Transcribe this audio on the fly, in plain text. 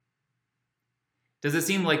Does it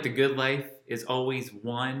seem like the good life is always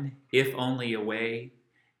one, if only away?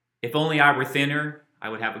 If only I were thinner, I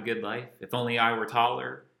would have a good life. If only I were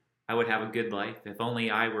taller, I would have a good life. If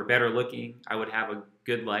only I were better looking, I would have a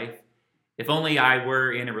good life. If only I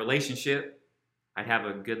were in a relationship, I'd have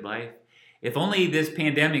a good life. If only this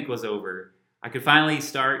pandemic was over, I could finally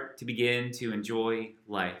start to begin to enjoy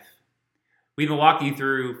life. We've been walking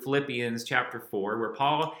through Philippians chapter 4, where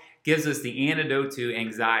Paul gives us the antidote to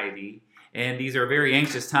anxiety. And these are very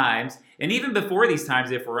anxious times. And even before these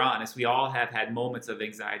times, if we're honest, we all have had moments of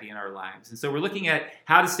anxiety in our lives. And so we're looking at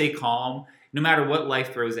how to stay calm no matter what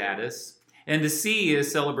life throws at us. And to see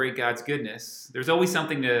is celebrate God's goodness. There's always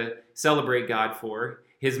something to celebrate God for.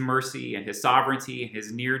 His mercy and His sovereignty and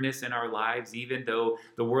His nearness in our lives. Even though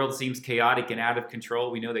the world seems chaotic and out of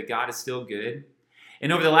control, we know that God is still good.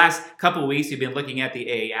 And over the last couple of weeks, we've been looking at the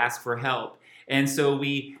A, ask for help. And so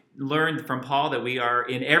we learned from Paul that we are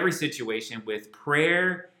in every situation with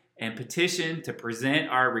prayer and petition to present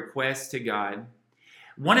our requests to God.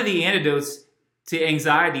 One of the antidotes to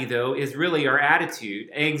anxiety, though, is really our attitude.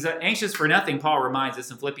 Anxious for nothing, Paul reminds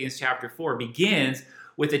us in Philippians chapter 4, begins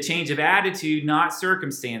with a change of attitude, not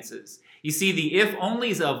circumstances. You see, the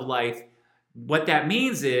if-onlys of life, what that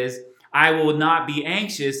means is, I will not be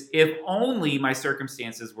anxious if only my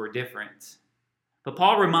circumstances were different. But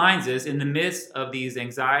Paul reminds us in the midst of these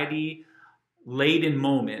anxiety-laden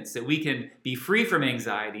moments that we can be free from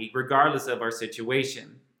anxiety regardless of our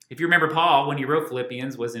situation. If you remember, Paul, when he wrote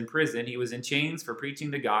Philippians, was in prison. He was in chains for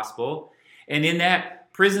preaching the gospel. And in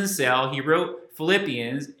that prison cell, he wrote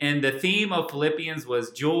Philippians. And the theme of Philippians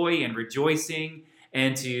was joy and rejoicing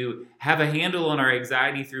and to have a handle on our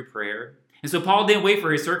anxiety through prayer. And so Paul didn't wait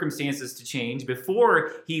for his circumstances to change.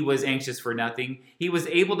 Before he was anxious for nothing, he was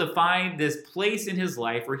able to find this place in his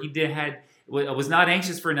life where he was not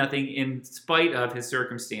anxious for nothing in spite of his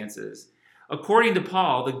circumstances. According to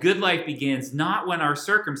Paul, the good life begins not when our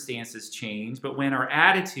circumstances change, but when our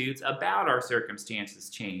attitudes about our circumstances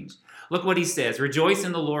change. Look what he says, rejoice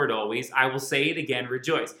in the Lord always. I will say it again,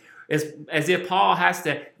 rejoice. As if Paul has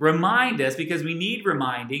to remind us, because we need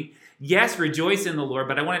reminding. Yes, rejoice in the Lord,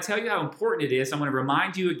 but I want to tell you how important it is. I want to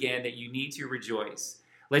remind you again that you need to rejoice.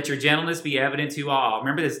 Let your gentleness be evident to all.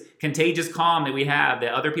 Remember this contagious calm that we have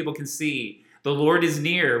that other people can see. The Lord is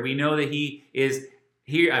near. We know that He is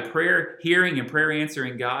here, a prayer hearing and prayer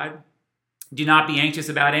answering God. Do not be anxious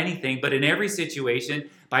about anything, but in every situation,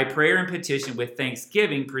 by prayer and petition with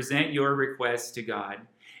thanksgiving, present your requests to God.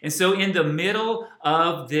 And so in the middle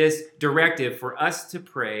of this directive for us to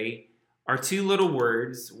pray are two little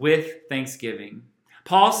words, with thanksgiving.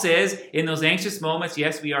 Paul says in those anxious moments,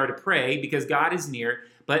 yes, we are to pray because God is near.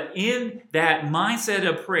 But in that mindset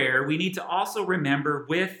of prayer, we need to also remember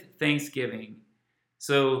with thanksgiving.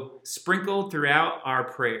 So sprinkled throughout our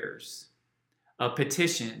prayers of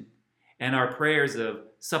petition and our prayers of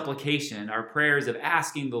supplication, our prayers of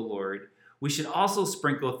asking the Lord, we should also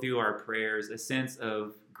sprinkle through our prayers a sense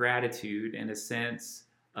of gratitude and a sense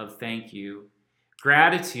of thank you.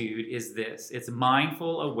 Gratitude is this. It's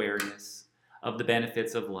mindful awareness of the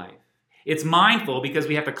benefits of life. It's mindful because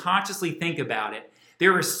we have to consciously think about it.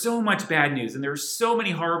 There is so much bad news and there are so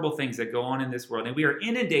many horrible things that go on in this world, and we are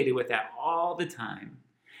inundated with that all the time.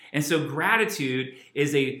 And so gratitude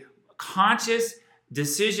is a conscious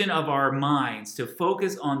decision of our minds to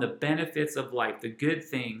focus on the benefits of life, the good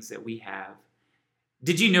things that we have.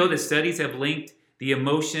 Did you know that studies have linked the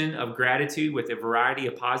emotion of gratitude with a variety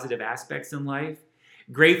of positive aspects in life?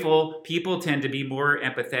 Grateful people tend to be more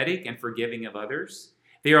empathetic and forgiving of others.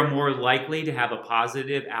 They are more likely to have a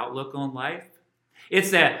positive outlook on life.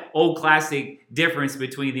 It's that old classic difference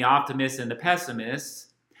between the optimist and the pessimist.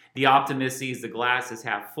 The optimist sees the glass as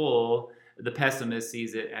half full. The pessimist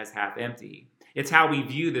sees it as half empty. It's how we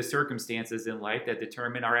view the circumstances in life that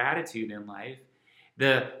determine our attitude in life.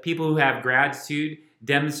 The people who have gratitude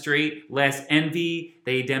demonstrate less envy.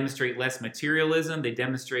 They demonstrate less materialism. They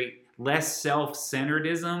demonstrate less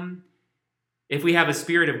self-centeredism. If we have a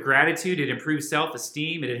spirit of gratitude, it improves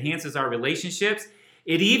self-esteem. It enhances our relationships.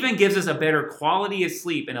 It even gives us a better quality of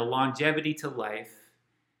sleep and a longevity to life.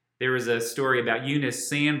 There was a story about Eunice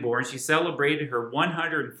Sanborn. She celebrated her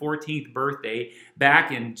 114th birthday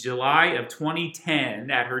back in July of 2010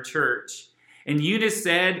 at her church. And Eunice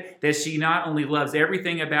said that she not only loves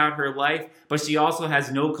everything about her life, but she also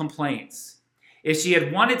has no complaints. If she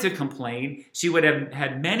had wanted to complain, she would have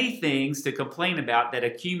had many things to complain about that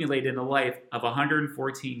accumulated in the life of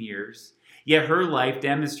 114 years. Yet her life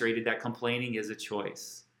demonstrated that complaining is a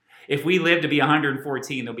choice. If we live to be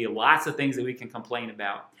 114, there'll be lots of things that we can complain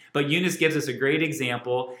about. But Eunice gives us a great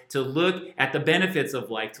example to look at the benefits of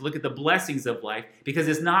life, to look at the blessings of life, because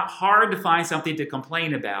it's not hard to find something to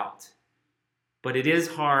complain about, but it is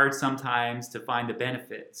hard sometimes to find the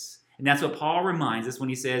benefits. And that's what Paul reminds us when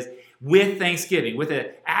he says, with thanksgiving, with an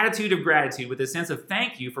attitude of gratitude, with a sense of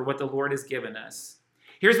thank you for what the Lord has given us.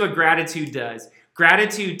 Here's what gratitude does.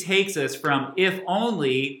 Gratitude takes us from if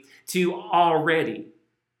only to already.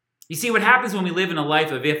 You see, what happens when we live in a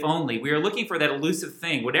life of if only, we are looking for that elusive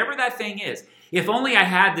thing, whatever that thing is. If only I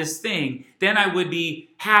had this thing, then I would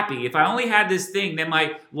be happy. If I only had this thing, then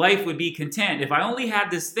my life would be content. If I only had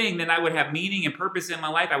this thing, then I would have meaning and purpose in my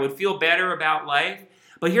life. I would feel better about life.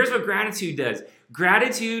 But here's what gratitude does.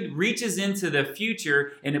 Gratitude reaches into the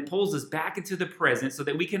future and it pulls us back into the present so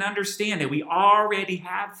that we can understand that we already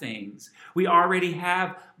have things. We already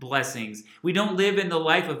have blessings. We don't live in the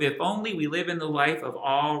life of if only, we live in the life of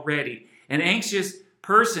already. An anxious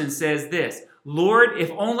person says this, Lord,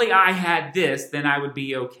 if only I had this, then I would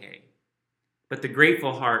be okay. But the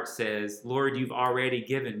grateful heart says, Lord, you've already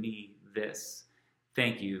given me this.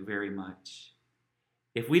 Thank you very much.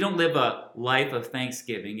 If we don't live a life of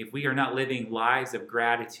thanksgiving, if we are not living lives of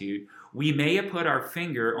gratitude, we may have put our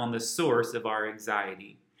finger on the source of our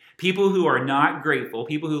anxiety. People who are not grateful,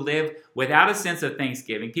 people who live without a sense of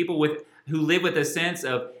thanksgiving, people who live with a sense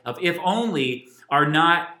of if only, are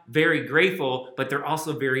not very grateful, but they're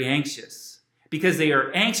also very anxious because they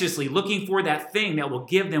are anxiously looking for that thing that will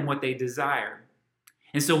give them what they desire.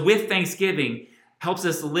 And so with thanksgiving helps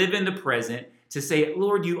us live in the present, to say,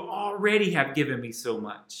 Lord, you already have given me so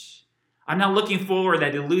much. I'm not looking for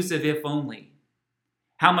that elusive if only.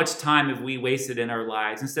 How much time have we wasted in our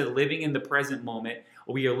lives? Instead of living in the present moment,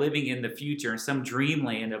 we are living in the future in some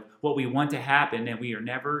dreamland of what we want to happen, and we are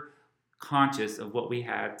never conscious of what we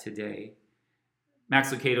have today.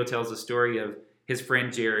 Max Lucado tells a story of his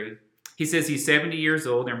friend Jerry. He says he's 70 years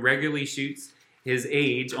old and regularly shoots his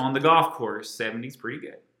age on the golf course. 70 is pretty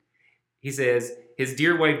good. He says, his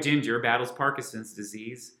dear wife Ginger battles Parkinson's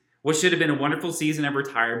disease. What should have been a wonderful season of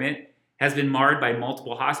retirement has been marred by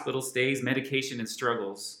multiple hospital stays, medication, and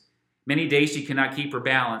struggles. Many days she cannot keep her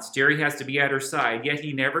balance. Jerry has to be at her side, yet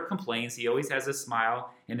he never complains. He always has a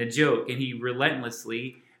smile and a joke, and he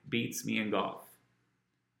relentlessly beats me in golf.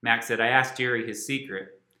 Max said, I asked Jerry his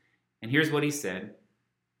secret, and here's what he said.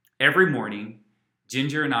 Every morning,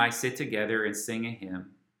 Ginger and I sit together and sing a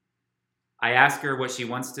hymn. I ask her what she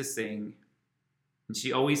wants to sing, and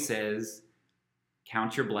she always says,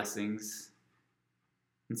 count your blessings.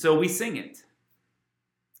 And so we sing it.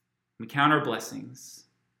 We count our blessings.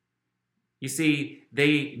 You see,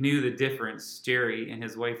 they knew the difference, Jerry and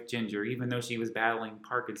his wife Ginger, even though she was battling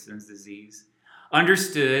Parkinson's disease,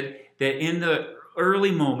 understood that in the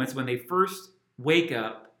early moments when they first wake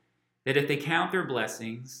up, that if they count their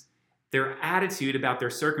blessings, their attitude about their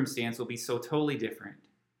circumstance will be so totally different.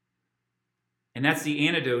 And that's the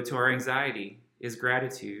antidote to our anxiety, is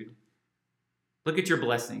gratitude. Look at your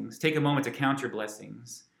blessings. Take a moment to count your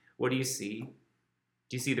blessings. What do you see?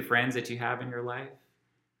 Do you see the friends that you have in your life?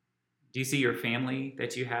 Do you see your family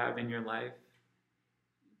that you have in your life?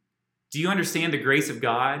 Do you understand the grace of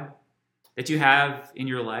God that you have in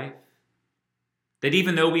your life? That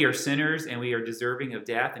even though we are sinners and we are deserving of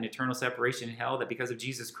death and eternal separation in hell, that because of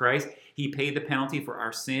Jesus Christ, he paid the penalty for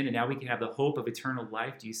our sin, and now we can have the hope of eternal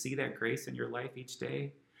life. Do you see that grace in your life each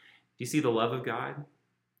day? Do you see the love of God?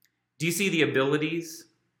 Do you see the abilities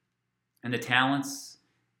and the talents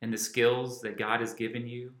and the skills that God has given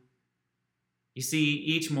you? You see,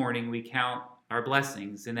 each morning we count our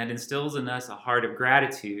blessings, and that instills in us a heart of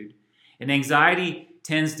gratitude. And anxiety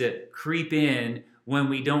tends to creep in when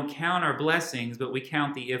we don't count our blessings, but we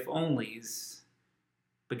count the if-onlys.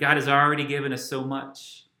 But God has already given us so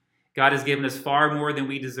much. God has given us far more than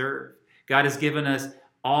we deserve. God has given us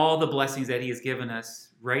all the blessings that he has given us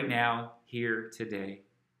right now, here, today.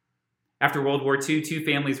 After World War II, two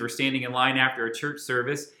families were standing in line after a church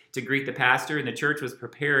service to greet the pastor, and the church was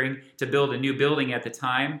preparing to build a new building at the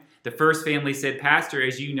time. The first family said, Pastor,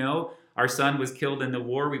 as you know, our son was killed in the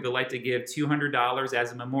war. We would like to give $200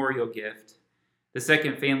 as a memorial gift. The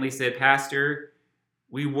second family said, Pastor,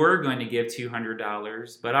 we were going to give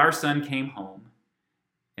 $200, but our son came home,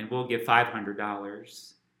 and we'll give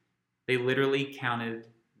 $500. They literally counted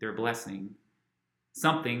their blessing,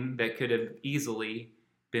 something that could have easily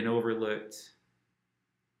been overlooked.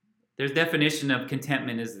 Their definition of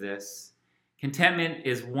contentment is this. Contentment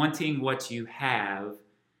is wanting what you have,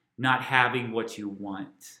 not having what you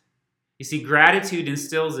want. You see, gratitude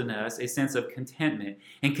instills in us a sense of contentment.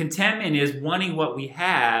 And contentment is wanting what we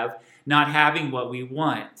have, not having what we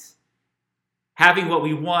want. Having what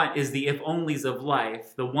we want is the if-onlys of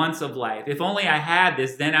life, the wants of life. If only I had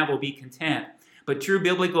this, then I will be content. But true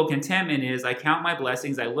biblical contentment is I count my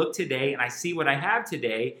blessings, I look today, and I see what I have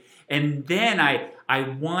today, and then I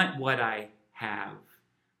want what I have.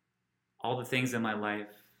 All the things in my life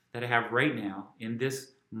that I have right now, in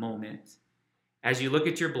this moment. As you look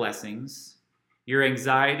at your blessings, your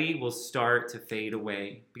anxiety will start to fade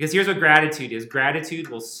away. Because here's what gratitude is. Gratitude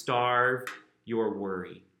will starve your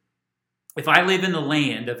worry. If I live in the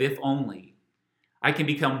land of if only, I can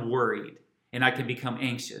become worried and I can become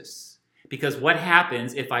anxious. Because what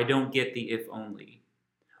happens if I don't get the if only?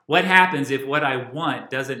 What happens if what I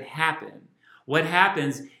want doesn't happen? What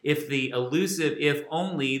happens if the elusive if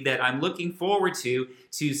only that I'm looking forward to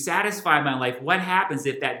satisfy my life, what happens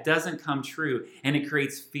if that doesn't come true and it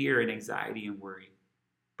creates fear and anxiety and worry?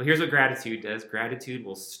 But here's what gratitude does. Gratitude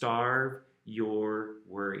will starve your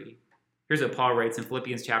worry. Here's what Paul writes in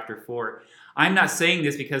Philippians chapter 4. I'm not saying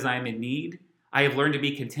this because I am in need. I have learned to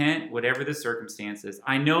be content, whatever the circumstances.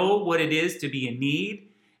 I know what it is to be in need,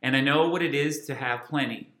 and I know what it is to have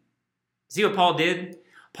plenty. See what Paul did?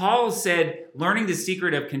 Paul said learning the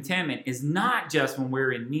secret of contentment is not just when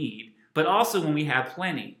we're in need, but also when we have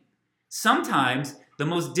plenty. Sometimes the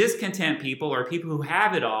most discontent people are people who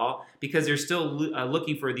have it all because they're still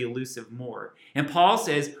looking for the elusive more. And Paul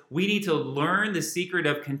says we need to learn the secret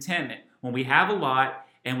of contentment when we have a lot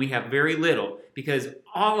and we have very little, because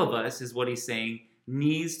all of us, is what he's saying,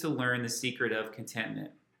 needs to learn the secret of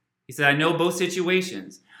contentment. He said, I know both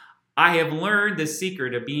situations. I have learned the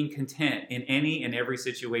secret of being content in any and every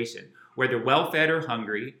situation, whether well-fed or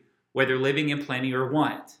hungry, whether living in plenty or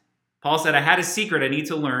want. Paul said, I had a secret I need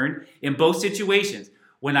to learn in both situations,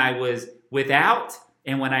 when I was without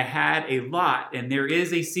and when I had a lot. And there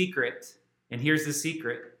is a secret, and here's the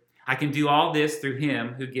secret. I can do all this through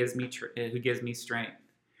him who gives me strength.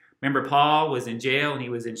 Remember, Paul was in jail and he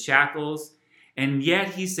was in shackles, and yet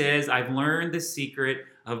he says, I've learned the secret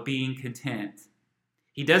of being content.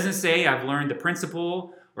 He doesn't say, I've learned the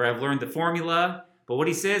principle or I've learned the formula, but what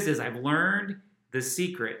he says is, I've learned the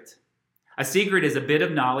secret. A secret is a bit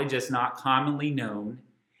of knowledge that's not commonly known.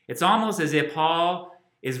 It's almost as if Paul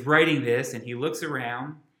is writing this and he looks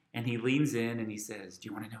around and he leans in and he says, do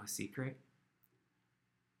you want to know a secret?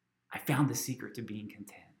 I found the secret to being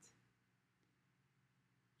content.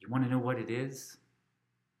 You want to know what it is?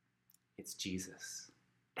 It's Jesus.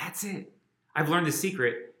 That's it. I've learned the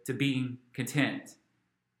secret to being content.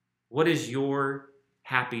 What does your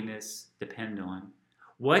happiness depend on?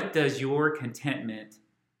 What does your contentment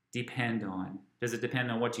depend on? Does it depend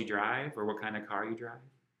on what you drive or what kind of car you drive?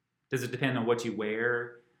 Does it depend on what you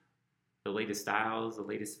wear, the latest styles, the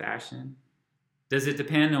latest fashion? Does it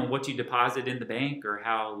depend on what you deposit in the bank or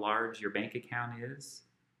how large your bank account is?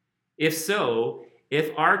 If so,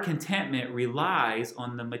 if our contentment relies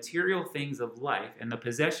on the material things of life and the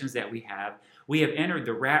possessions that we have entered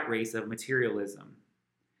the rat race of materialism.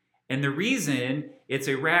 And the reason it's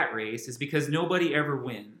a rat race is because nobody ever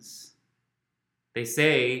wins. They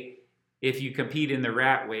say if you compete in the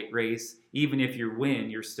rat race, even if you win,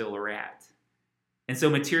 you're still a rat. And so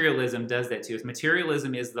materialism does that to us.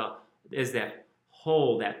 Materialism is that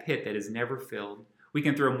hole, that pit that is never filled. We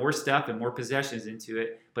can throw more stuff and more possessions into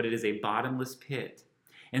it, but it is a bottomless pit.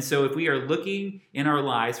 And so if we are looking in our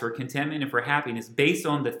lives for contentment and for happiness based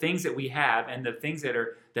on the things that we have and the things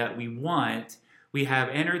that we want, we have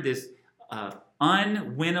entered this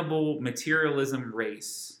unwinnable materialism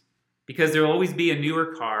race. Because there will always be a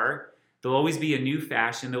newer car, there will always be a new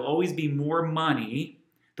fashion, there will always be more money,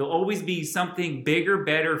 there will always be something bigger,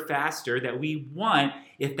 better, faster that we want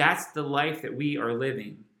if that's the life that we are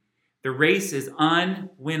living. The race is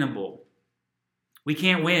unwinnable. We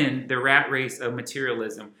can't win the rat race of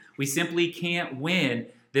materialism. We simply can't win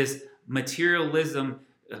this materialism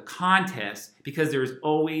contest because there's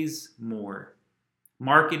always more.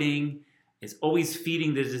 Marketing is always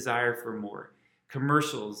feeding the desire for more.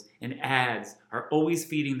 Commercials and ads are always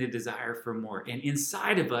feeding the desire for more. And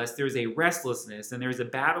inside of us, there's a restlessness and there's a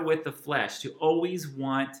battle with the flesh to always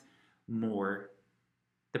want more.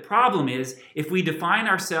 The problem is, if we define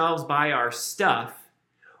ourselves by our stuff,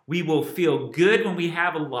 we will feel good when we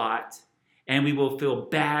have a lot, and we will feel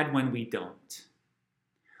bad when we don't.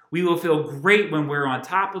 We will feel great when we're on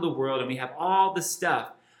top of the world and we have all the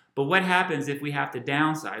stuff. But what happens if we have to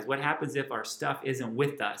downsize? What happens if our stuff isn't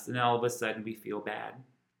with us and all of a sudden we feel bad?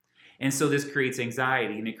 And so this creates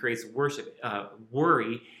anxiety and it creates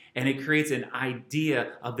worry, and it creates an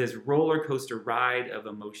idea of this roller coaster ride of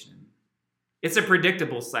emotion. It's a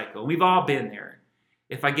predictable cycle. We've all been there.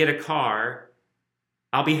 If I get a car,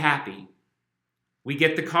 I'll be happy. We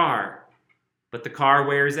get the car, but the car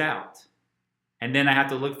wears out. And then I have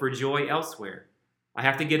to look for joy elsewhere. I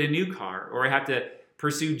have to get a new car, or I have to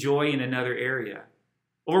pursue joy in another area.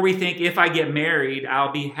 Or we think if I get married,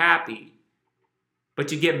 I'll be happy.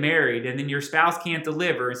 But you get married and then your spouse can't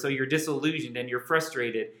deliver, and so you're disillusioned and you're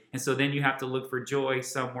frustrated. And so then you have to look for joy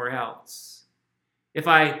somewhere else. If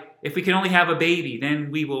we can only have a baby,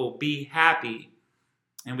 then we will be happy.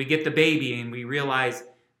 And we get the baby and we realize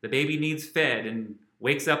the baby needs fed and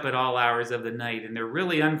wakes up at all hours of the night, and they're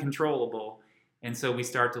really uncontrollable. And so we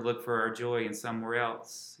start to look for our joy in somewhere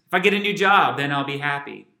else. If I get a new job, then I'll be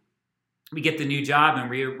happy. We get the new job and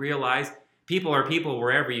we realize people are people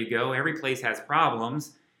wherever you go. Every place has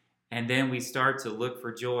problems. And then we start to look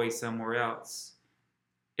for joy somewhere else.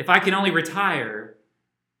 If I can only retire,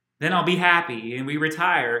 then I'll be happy. And we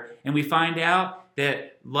retire and we find out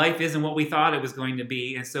that life isn't what we thought it was going to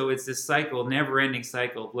be. And so it's this cycle, never-ending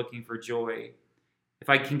cycle of looking for joy. If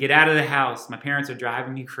I can get out of the house, my parents are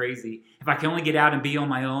driving me crazy. If I can only get out and be on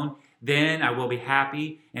my own, then I will be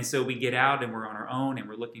happy. And so we get out and we're on our own and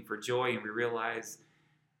we're looking for joy, and we realize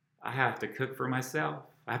I have to cook for myself.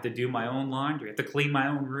 I have to do my own laundry. I have to clean my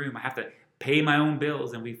own room. I have to pay my own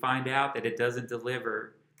bills, and we find out that it doesn't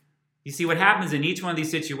deliver. You see, what happens in each one of these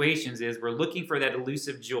situations is we're looking for that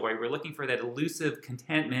elusive joy. We're looking for that elusive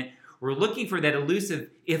contentment. We're looking for that elusive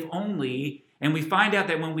if only, and we find out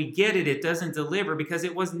that when we get it, it doesn't deliver because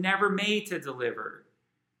it was never made to deliver.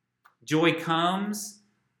 Joy comes,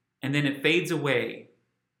 and then it fades away.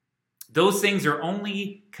 Those things are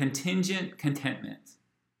only contingent contentment.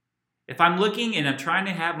 If I'm looking and I'm trying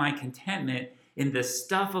to have my contentment in the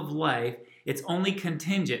stuff of life, it's only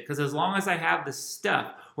contingent, because as long as I have the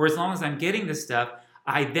stuff, or as long as I'm getting the stuff,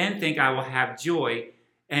 I then think I will have joy,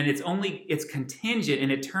 and it's contingent,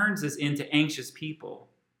 and it turns us into anxious people.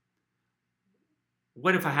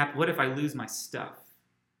 What if I lose my stuff?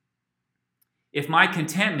 If my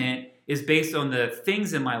contentment is based on the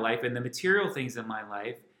things in my life and the material things in my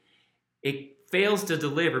life, it fails to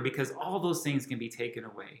deliver because all those things can be taken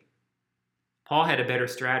away. Paul had a better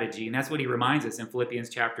strategy, and that's what he reminds us in Philippians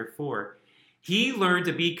chapter 4. He learned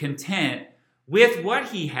to be content with what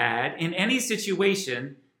he had in any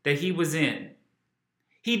situation that he was in.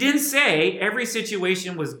 He didn't say every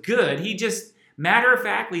situation was good. He just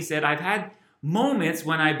matter-of-factly said, I've had moments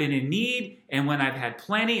when I've been in need and when I've had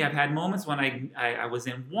plenty. I've had moments when I was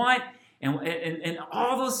in want, and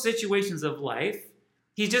all those situations of life.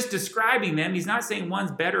 He's just describing them. He's not saying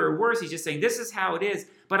one's better or worse. He's just saying this is how it is.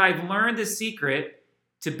 But I've learned the secret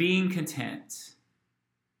to being content.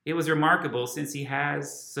 It was remarkable since he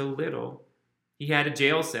has so little. He had a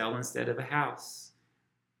jail cell instead of a house.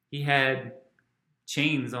 He had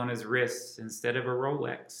chains on his wrists instead of a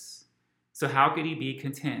Rolex. So how could he be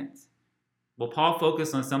content? Well, Paul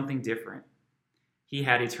focused on something different. He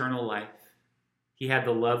had eternal life. He had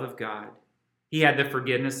the love of God. He had the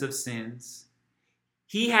forgiveness of sins.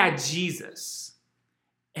 He had Jesus,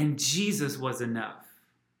 and Jesus was enough.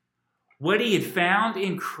 What he had found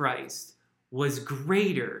in Christ was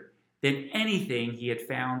greater than anything he had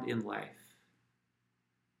found in life.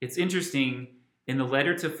 It's interesting, in the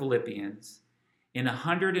letter to Philippians, in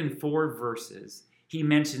 104 verses, he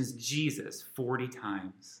mentions Jesus 40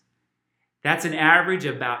 times. That's an average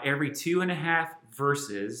of about every 2.5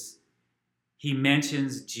 verses he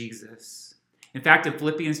mentions Jesus. In fact, in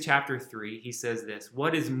Philippians chapter 3, he says this,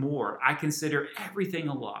 "What is more, I consider everything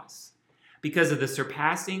a loss because of the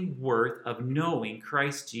surpassing worth of knowing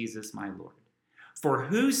Christ Jesus my Lord, for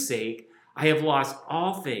whose sake I have lost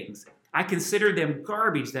all things. I consider them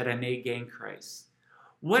garbage that I may gain Christ."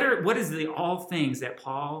 What is the all things that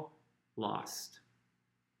Paul lost?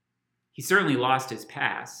 He certainly lost his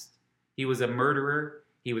past. He was a murderer.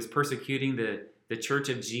 He was persecuting the church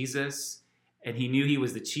of Jesus. And he knew he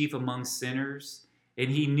was the chief among sinners.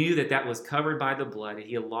 And he knew that that was covered by the blood. And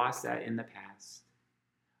he had lost that in the past.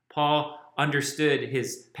 Paul understood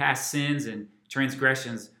his past sins and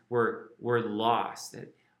transgressions were lost.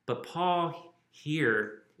 But Paul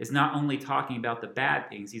here is not only talking about the bad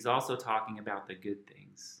things, he's also talking about the good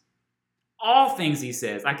things. All things, he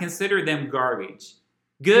says, I consider them garbage.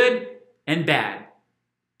 Good and bad.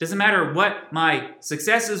 Doesn't matter what my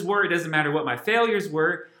successes were. It doesn't matter what my failures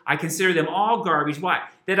were. I consider them all garbage. Why?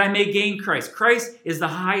 That I may gain Christ. Christ is the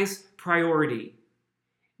highest priority.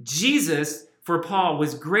 Jesus, for Paul,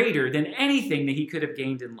 was greater than anything that he could have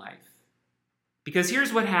gained in life. Because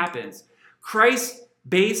here's what happens.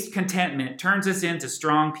 Christ-based contentment turns us into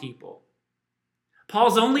strong people.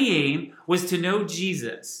 Paul's only aim was to know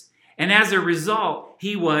Jesus. And as a result,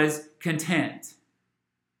 he was content.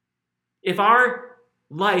 If our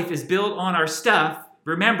life is built on our stuff,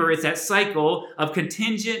 remember, it's that cycle of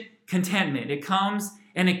contingent contentment. It comes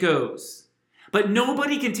and it goes. But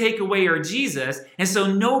nobody can take away our Jesus, and so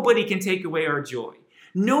nobody can take away our joy.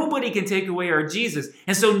 Nobody can take away our Jesus,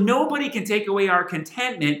 and so nobody can take away our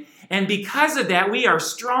contentment. And because of that, we are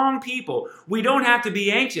strong people. We don't have to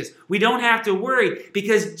be anxious. We don't have to worry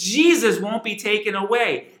because Jesus won't be taken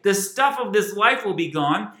away. The stuff of this life will be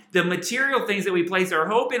gone. The material things that we place our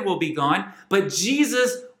hope in will be gone, but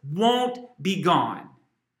Jesus won't be gone.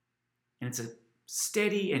 And it's a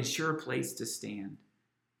steady and sure place to stand.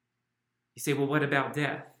 You say, well, what about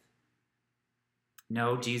death?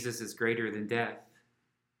 No, Jesus is greater than death.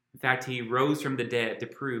 In fact, he rose from the dead to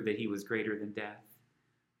prove that he was greater than death.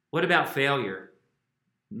 What about failure?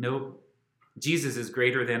 No, Jesus is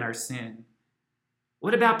greater than our sin.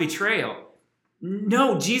 What about betrayal?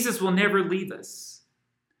 No, Jesus will never leave us.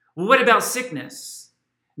 Well, what about sickness?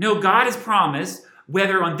 No, God has promised,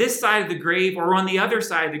 whether on this side of the grave or on the other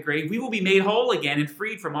side of the grave, we will be made whole again and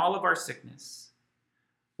freed from all of our sickness.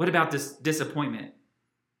 What about this disappointment?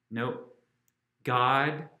 Nope.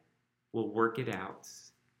 God will work it out.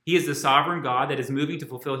 He is the sovereign God that is moving to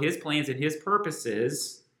fulfill his plans and his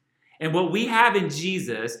purposes. And what we have in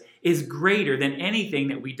Jesus is greater than anything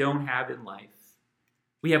that we don't have in life.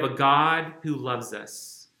 We have a God who loves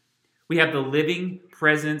us. We have the living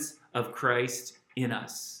presence of Christ in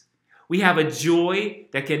us. We have a joy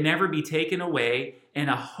that can never be taken away and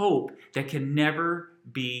a hope that can never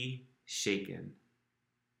be shaken.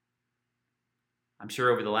 I'm sure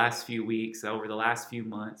over the last few weeks, over the last few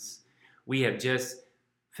months, we have just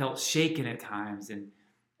felt shaken at times,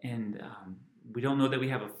 and we don't know that we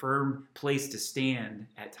have a firm place to stand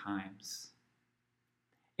at times.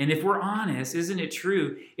 And if we're honest, isn't it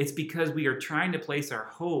true? It's because we are trying to place our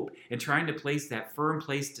hope and trying to place that firm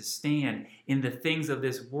place to stand in the things of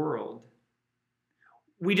this world.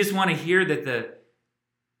 We just want to hear that the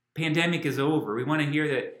pandemic is over. We want to hear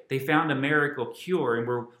that they found a miracle cure, and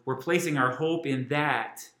we're placing our hope in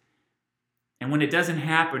that. And when it doesn't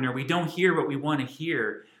happen, or we don't hear what we want to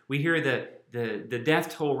hear, we hear the death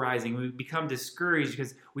toll rising, we become discouraged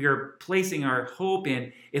because we are placing our hope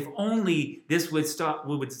in, if only this would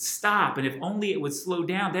stop, and if only it would slow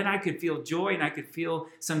down, then I could feel joy and I could feel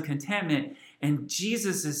some contentment. And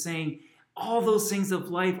Jesus is saying, all those things of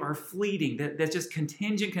life are fleeting. That's just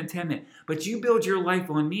contingent contentment. But you build your life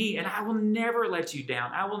on me, and I will never let you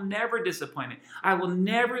down. I will never disappoint you. I will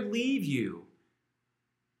never leave you.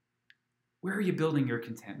 Where are you building your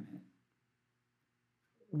contentment?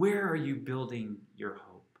 Where are you building your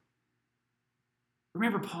hope?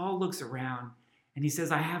 Remember, Paul looks around and he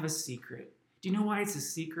says, I have a secret. Do you know why it's a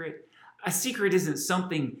secret? A secret isn't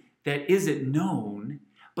something that isn't known,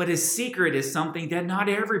 but a secret is something that not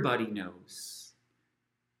everybody knows.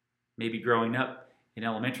 Maybe growing up in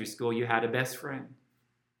elementary school, you had a best friend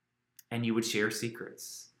and you would share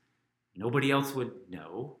secrets. Nobody else would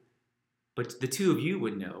know, but the two of you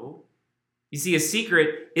would know. You see, a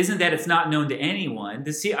secret isn't that it's not known to anyone.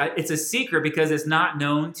 It's a secret because it's not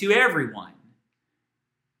known to everyone.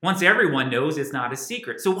 Once everyone knows, it's not a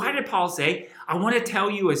secret. So why did Paul say, I want to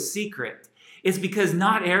tell you a secret? It's because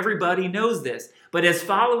not everybody knows this. But as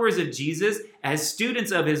followers of Jesus, as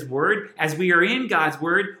students of his word, as we are in God's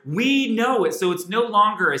word, we know it. So it's no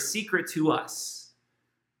longer a secret to us.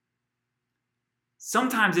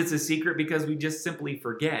 Sometimes it's a secret because we just simply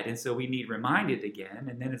forget, and so we need reminded again,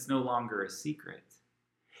 and then it's no longer a secret.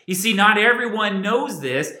 You see, not everyone knows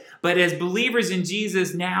this, but as believers in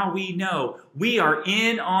Jesus, now we know. We are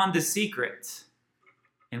in on the secret.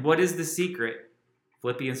 And what is the secret?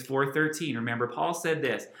 Philippians 4:13. Remember, Paul said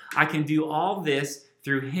this, I can do all this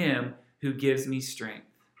through him who gives me strength.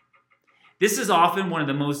 This is often one of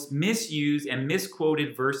the most misused and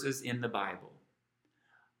misquoted verses in the Bible.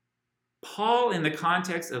 Paul, in the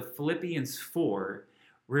context of Philippians 4,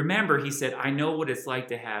 remember, he said, I know what it's like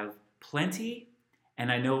to have plenty,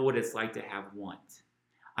 and I know what it's like to have want.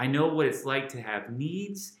 I know what it's like to have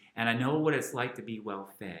needs, and I know what it's like to be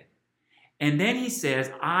well fed. And then he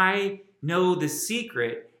says, I know the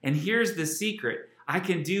secret, and here's the secret. I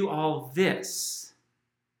can do all this.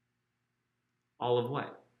 All of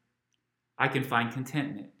what? I can find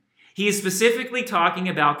contentment. He is specifically talking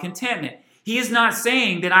about contentment. He is not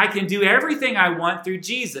saying that I can do everything I want through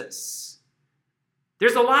Jesus.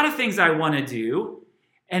 There's a lot of things I want to do,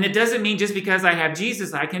 and it doesn't mean just because I have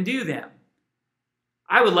Jesus, I can do them.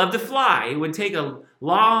 I would love to fly. It would take a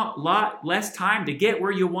lot less time to get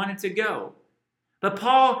where you wanted to go. But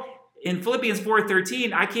Paul, in Philippians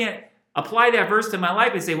 4:13, I can't apply that verse to my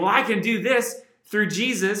life and say, well, I can do this through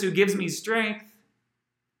Jesus who gives me strength.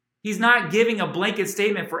 He's not giving a blanket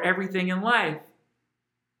statement for everything in life.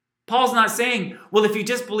 Paul's not saying, well, if you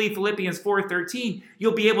just believe Philippians 4:13,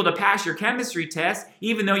 you'll be able to pass your chemistry test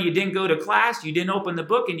even though you didn't go to class, you didn't open the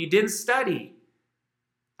book, and you didn't study.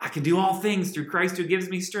 I can do all things through Christ who gives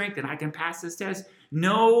me strength, and I can pass this test.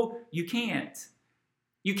 No, you can't.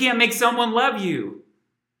 You can't make someone love you.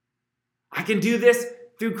 I can do this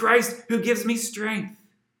through Christ who gives me strength.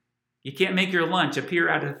 You can't make your lunch appear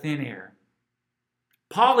out of thin air.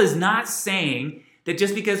 Paul is not saying that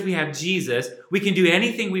just because we have Jesus, we can do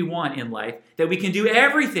anything we want in life, that we can do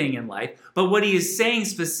everything in life. But what he is saying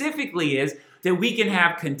specifically is that we can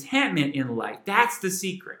have contentment in life. That's the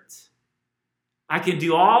secret. I can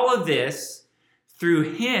do all of this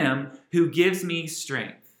through him who gives me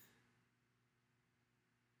strength.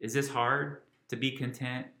 Is this hard to be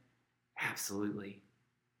content? Absolutely.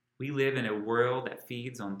 We live in a world that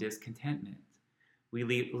feeds on discontentment. We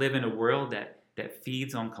live in a world that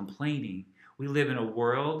feeds on complaining. We live in a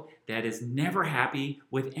world that is never happy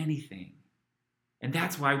with anything. And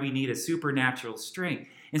that's why we need a supernatural strength.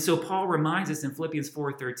 And so Paul reminds us in Philippians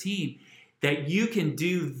 4:13 that you can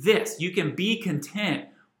do this. You can be content.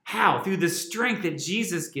 How? Through the strength that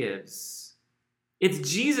Jesus gives. It's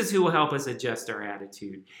Jesus who will help us adjust our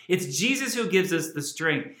attitude. It's Jesus who gives us the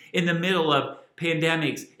strength in the middle of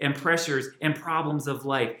pandemics and pressures and problems of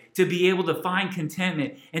life to be able to find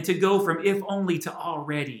contentment and to go from if only to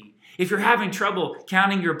already. If you're having trouble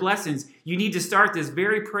counting your blessings, you need to start this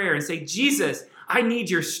very prayer and say, Jesus, I need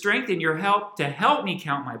your strength and your help to help me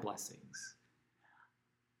count my blessings.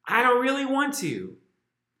 I don't really want to.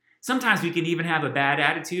 Sometimes we can even have a bad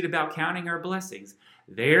attitude about counting our blessings.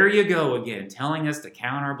 There you go again, telling us to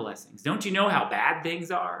count our blessings. Don't you know how bad things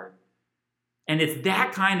are? And it's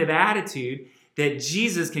that kind of attitude that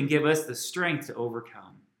Jesus can give us the strength to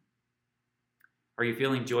overcome. Are you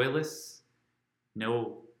feeling joyless?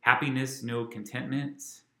 No happiness, no contentment?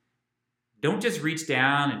 Don't just reach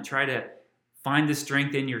down and try to find the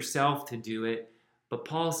strength in yourself to do it. But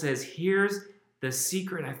Paul says, here's the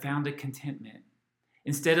secret I found to contentment.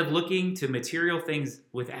 Instead of looking to material things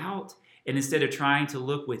without, and instead of trying to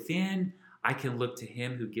look within, I can look to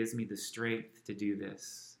him who gives me the strength to do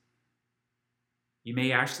this. You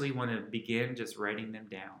may actually want to begin just writing them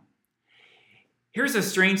down. Here's a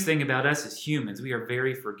strange thing about us as humans. We are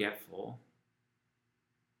very forgetful.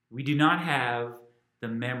 We do not have the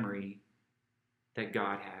memory that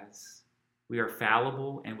God has. We are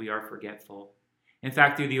fallible and we are forgetful. In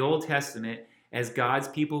fact, through the Old Testament, as God's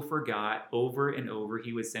people forgot over and over,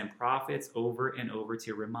 he would send prophets over and over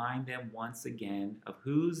to remind them once again of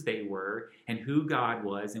whose they were and who God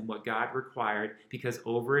was and what God required, because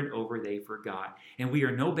over and over they forgot. And we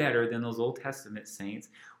are no better than those Old Testament saints.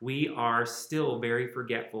 We are still very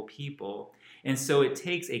forgetful people. And so it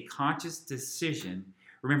takes a conscious decision.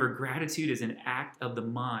 Remember, gratitude is an act of the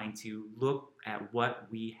mind to look at what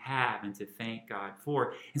we have and to thank God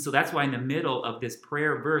for. And so that's why in the middle of this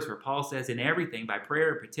prayer verse where Paul says, in everything, by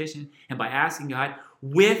prayer and petition and by asking God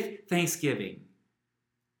with thanksgiving,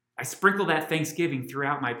 I sprinkle that thanksgiving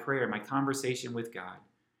throughout my prayer, my conversation with God.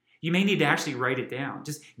 You may need to actually write it down.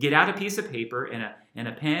 Just get out a piece of paper and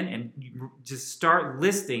a pen and just start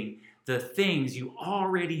listing the things you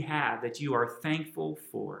already have that you are thankful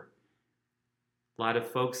for. A lot of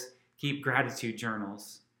folks keep gratitude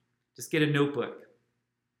journals. Just get a notebook.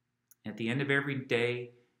 At the end of every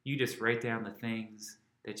day, you just write down the things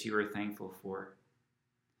that you are thankful for.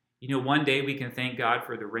 You know, one day we can thank God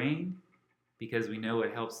for the rain because we know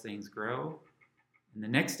it helps things grow. And the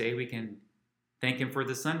next day we can thank him for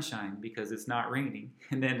the sunshine because it's not raining.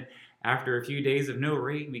 And then after a few days of no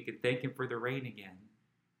rain, we can thank him for the rain again.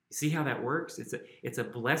 You see how that works? It's a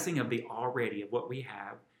blessing of the already, of what we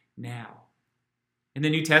have now. In the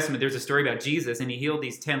New Testament, there's a story about Jesus, and he healed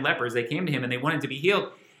these 10 lepers. They came to him, and they wanted to be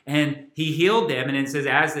healed, and he healed them. And it says,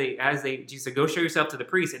 Jesus said, go show yourself to the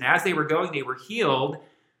priest. And as they were going, they were healed,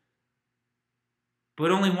 but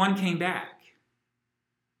only one came back.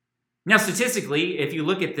 Now, statistically, if you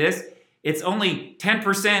look at this, it's only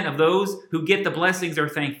 10% of those who get the blessings are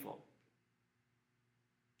thankful.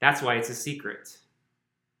 That's why it's a secret.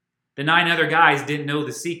 The 9 other guys didn't know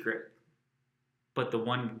the secret, but the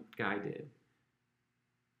one guy did.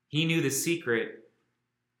 He knew the secret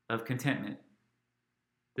of contentment.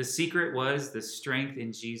 The secret was the strength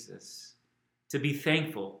in Jesus, to be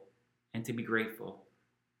thankful and to be grateful.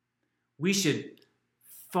 We should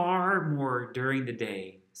far more during the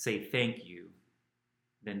day say thank you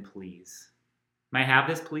than please. May I have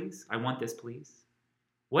this, please? I want this, please.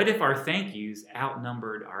 What if our thank yous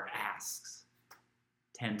outnumbered our asks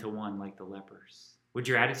 10-1 like the lepers? Would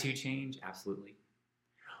your attitude change? Absolutely.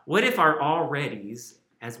 What if our alreadys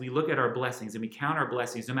as we look at our blessings and we count our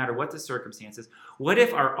blessings, no matter what the circumstances, what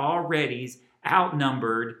if our alreadys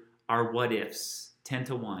outnumbered our what ifs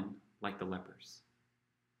 10-1, like the lepers?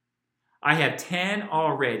 I have 10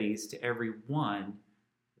 alreadys to every one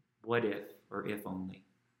what if or if only.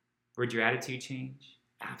 Would your attitude change?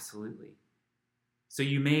 Absolutely. So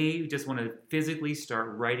you may just want to physically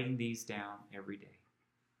start writing these down every day.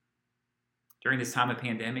 During this time of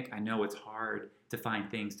pandemic, I know it's hard to find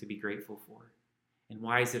things to be grateful for. And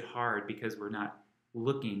why is it hard? Because we're not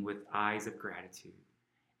looking with eyes of gratitude.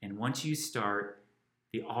 And once you start,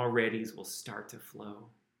 the alreadys will start to flow.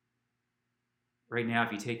 Right now,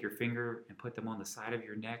 if you take your finger and put them on the side of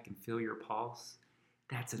your neck and feel your pulse,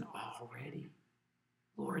 that's an already.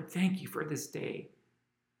 Lord, thank you for this day,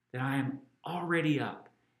 that I am already up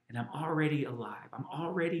and I'm already alive. I'm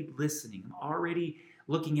already listening. I'm already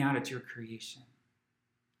looking out at your creation.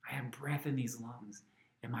 I have breath in these lungs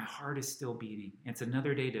and my heart is still beating. It's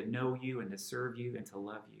another day to know you and to serve you and to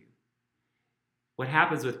love you. What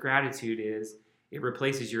happens with gratitude is it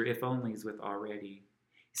replaces your if-onlys with already.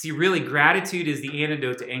 See, really, gratitude is the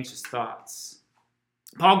antidote to anxious thoughts.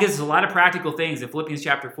 Paul gives us a lot of practical things in Philippians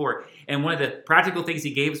chapter 4. And one of the practical things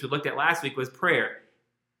he gave us, we looked at last week, was prayer.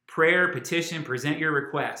 Prayer, petition, present your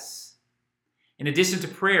requests. In addition to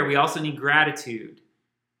prayer, we also need gratitude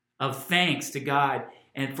of thanks to God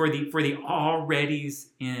and for the alreadys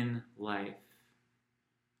in life.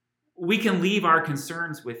 We can leave our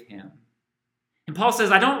concerns with him. And Paul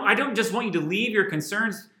says, I don't just want you to leave your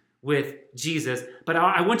concerns with Jesus, but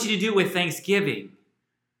I want you to do it with thanksgiving,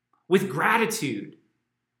 with gratitude,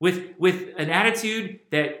 with an attitude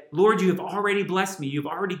that, Lord, you have already blessed me. You've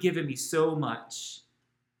already given me so much.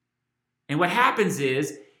 And what happens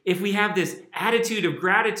is, if we have this attitude of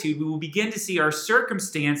gratitude, we will begin to see our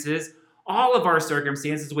circumstances, all of our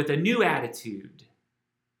circumstances, with a new attitude.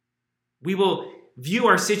 We will view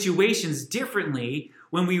our situations differently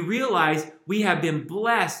when we realize we have been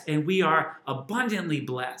blessed and we are abundantly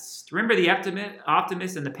blessed. Remember the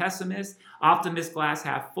optimist and the pessimist? Optimist glass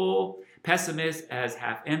half full, pessimist as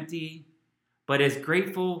half empty. But as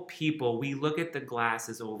grateful people, we look at the glass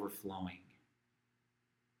as overflowing.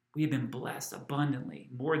 We have been blessed abundantly,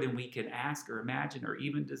 more than we can ask or imagine or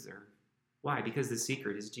even deserve. Why? Because the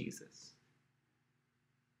secret is Jesus.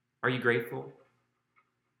 Are you grateful?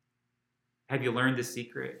 Have you learned the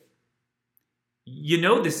secret? You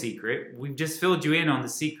know the secret. We've just filled you in on the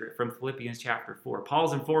secret from Philippians chapter 4.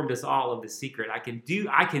 Paul's informed us all of the secret. I can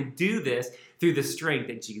do this through the strength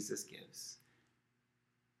that Jesus gives.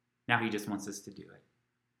 Now he just wants us to do it.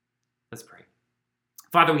 Let's pray.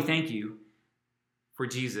 Father, we thank you for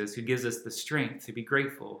Jesus, who gives us the strength to be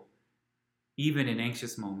grateful even in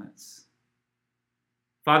anxious moments.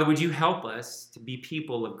 Father, would you help us to be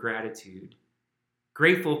people of gratitude,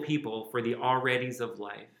 grateful people for the alreadys of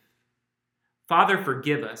life. Father,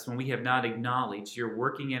 forgive us when we have not acknowledged your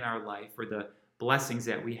working in our life for the blessings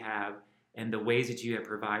that we have and the ways that you have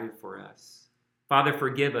provided for us. Father,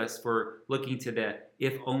 forgive us for looking to the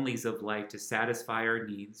if-onlys of life to satisfy our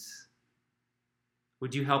needs.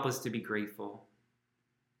 Would you help us to be grateful?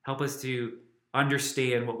 Help us to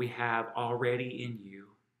understand what we have already in you.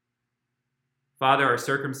 Father, our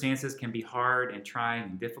circumstances can be hard and trying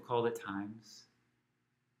and difficult at times.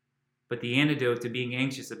 But the antidote to being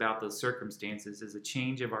anxious about those circumstances is a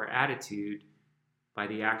change of our attitude by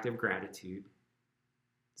the act of gratitude.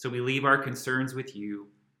 So we leave our concerns with you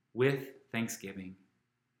with thanksgiving.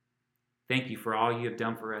 Thank you for all you have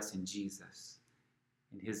done for us in Jesus.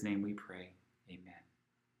 In his name we pray. Amen.